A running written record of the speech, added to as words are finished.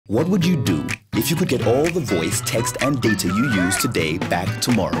What would you do if you could get all the voice, text, and data you use today back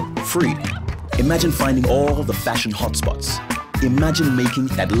tomorrow, free? Imagine finding all the fashion hotspots. Imagine making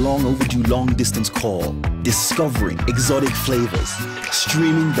that long overdue long-distance call, discovering exotic flavors,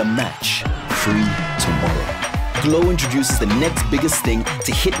 streaming the match, free tomorrow. Glo introduces the next biggest thing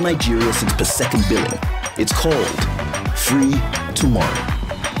to hit Nigeria since per second billing. It's called Free Tomorrow.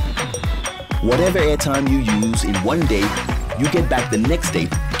 Whatever airtime you use in one day, you get back the next day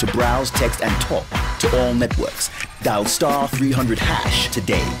to browse, text, and talk to all networks. Dial *300#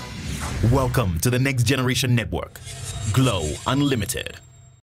 today. Welcome to the next generation network, Glo Unlimited.